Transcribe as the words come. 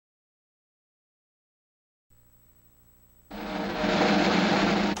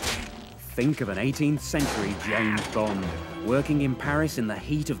Think of an 18th century James Bond, working in Paris in the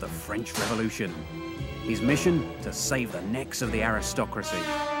heat of the French Revolution. His mission, to save the necks of the aristocracy.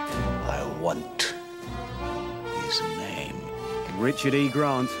 I want his name. Richard E.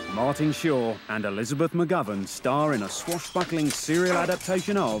 Grant, Martin Shaw, and Elizabeth McGovern star in a swashbuckling serial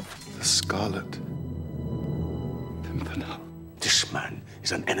adaptation of The Scarlet Pimpernel. This man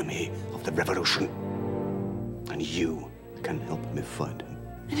is an enemy of the revolution, and you can help me find him.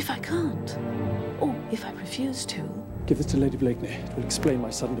 And if I can't, or if I refuse to? Give this to Lady Blakeney. It will explain my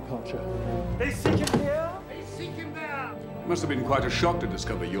sudden departure. They seek him here, they seek him there. It must have been quite a shock to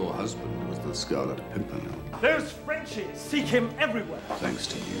discover your husband was the Scarlet Pimpernel. Those Frenchies seek him everywhere. Thanks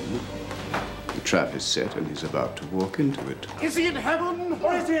to you. The trap is set and he's about to walk into it. Is he in heaven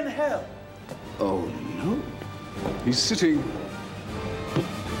or is he in hell? Oh, no. He's sitting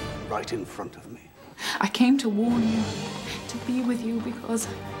Right in front of me. I came to warn you, to be with you, because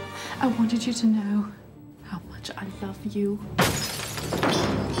I wanted you to know how much I love you.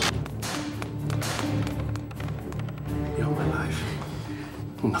 You're my life.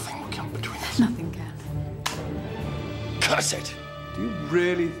 Nothing will come between us. Nothing can. Curse it! Do you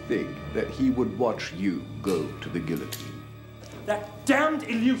really think that he would watch you go to the guillotine? That damned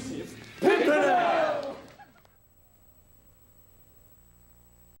elusive Pimpernel!